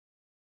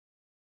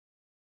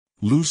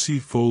Lucy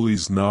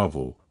Foley's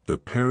novel, The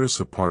Paris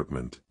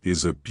Apartment,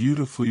 is a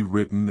beautifully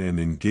written and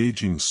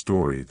engaging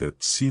story that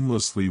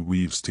seamlessly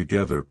weaves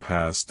together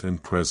past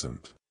and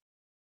present.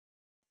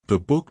 The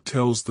book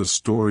tells the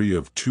story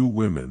of two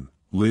women,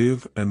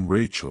 Liv and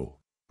Rachel,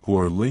 who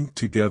are linked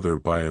together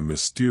by a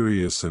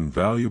mysterious and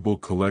valuable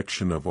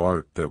collection of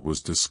art that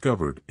was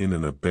discovered in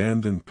an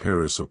abandoned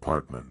Paris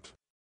apartment.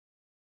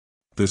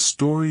 The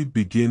story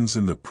begins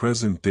in the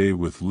present day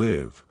with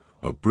Liv,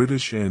 a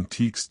British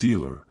antiques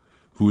dealer,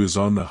 who is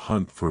on the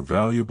hunt for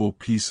valuable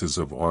pieces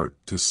of art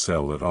to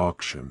sell at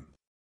auction.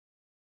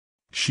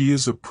 She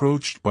is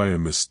approached by a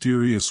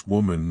mysterious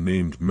woman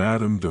named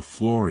Madame de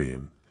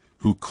Florian,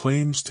 who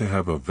claims to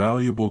have a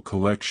valuable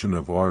collection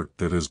of art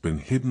that has been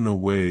hidden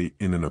away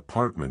in an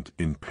apartment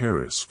in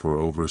Paris for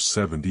over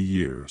 70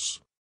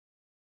 years.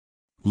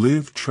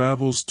 Liv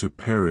travels to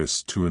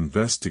Paris to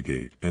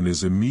investigate and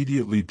is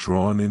immediately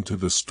drawn into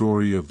the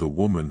story of the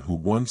woman who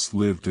once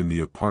lived in the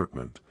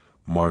apartment,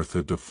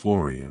 Marthe de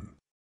Florian.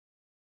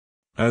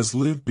 As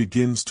Liv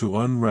begins to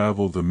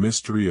unravel the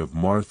mystery of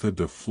Marthe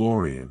de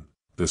Florian,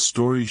 the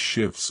story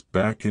shifts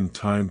back in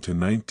time to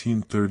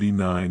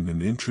 1939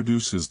 and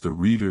introduces the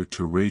reader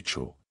to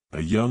Rachel,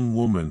 a young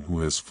woman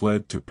who has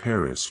fled to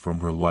Paris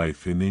from her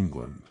life in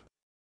England.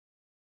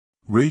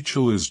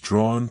 Rachel is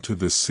drawn to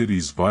the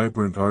city's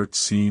vibrant art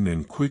scene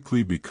and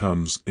quickly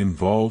becomes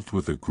involved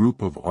with a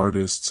group of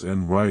artists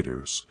and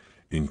writers,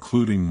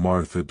 including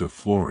Marthe de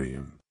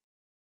Florian.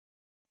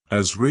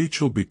 As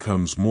Rachel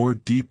becomes more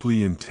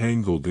deeply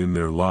entangled in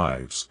their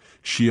lives,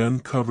 she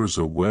uncovers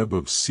a web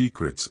of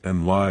secrets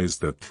and lies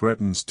that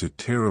threatens to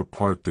tear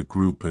apart the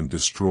group and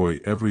destroy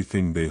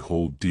everything they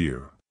hold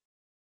dear.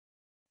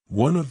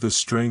 One of the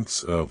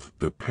strengths of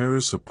The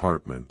Paris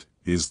Apartment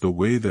is the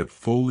way that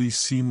Foley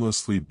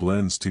seamlessly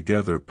blends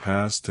together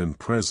past and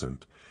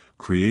present,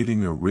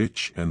 creating a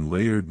rich and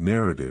layered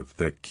narrative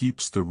that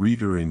keeps the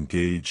reader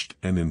engaged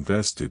and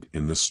invested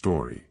in the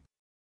story.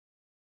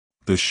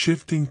 The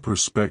shifting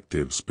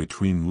perspectives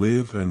between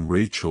Liv and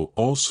Rachel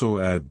also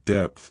add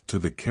depth to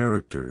the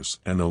characters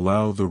and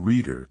allow the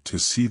reader to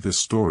see the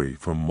story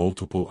from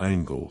multiple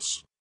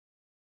angles.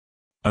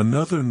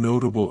 Another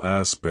notable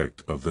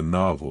aspect of the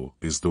novel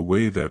is the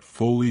way that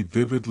Foley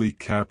vividly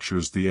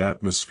captures the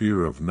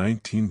atmosphere of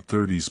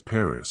 1930s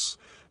Paris,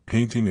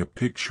 painting a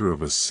picture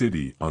of a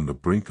city on the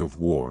brink of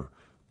war,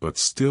 but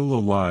still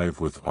alive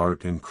with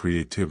art and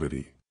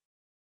creativity.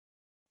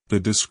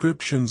 The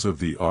descriptions of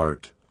the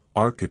art,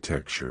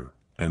 architecture,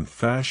 and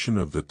fashion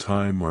of the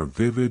time are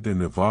vivid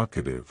and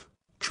evocative,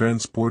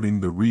 transporting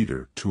the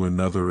reader to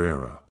another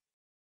era.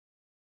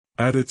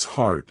 At its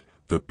heart,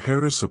 The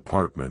Paris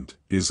Apartment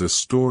is a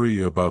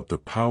story about the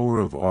power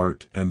of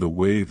art and the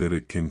way that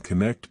it can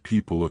connect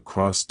people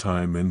across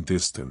time and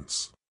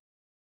distance.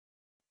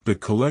 The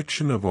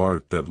collection of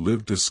art that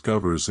Liv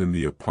discovers in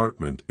the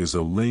apartment is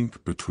a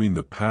link between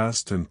the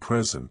past and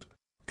present,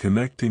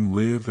 connecting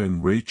Liv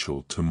and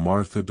Rachel to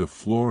Marthe de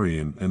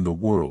Florian and the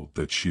world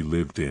that she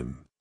lived in.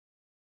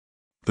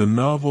 The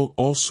novel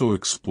also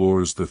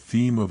explores the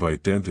theme of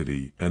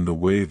identity and the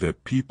way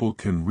that people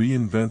can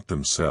reinvent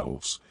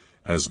themselves,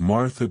 as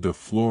Marthe de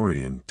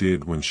Florian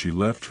did when she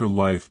left her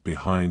life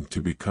behind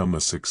to become a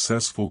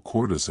successful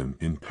courtesan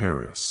in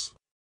Paris.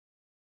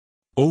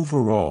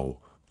 Overall,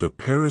 The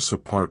Paris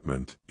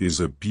Apartment is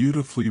a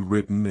beautifully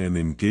written and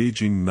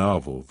engaging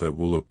novel that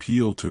will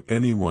appeal to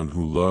anyone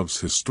who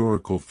loves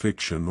historical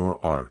fiction or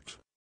art.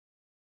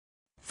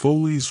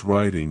 Foley's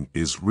writing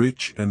is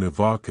rich and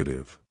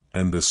evocative,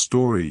 and the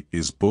story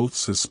is both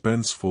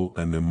suspenseful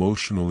and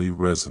emotionally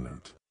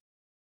resonant.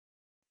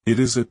 It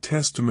is a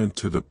testament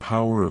to the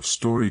power of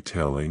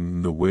storytelling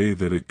in the way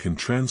that it can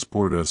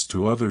transport us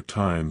to other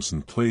times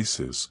and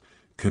places,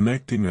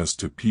 connecting us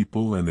to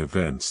people and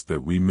events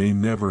that we may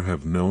never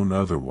have known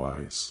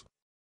otherwise.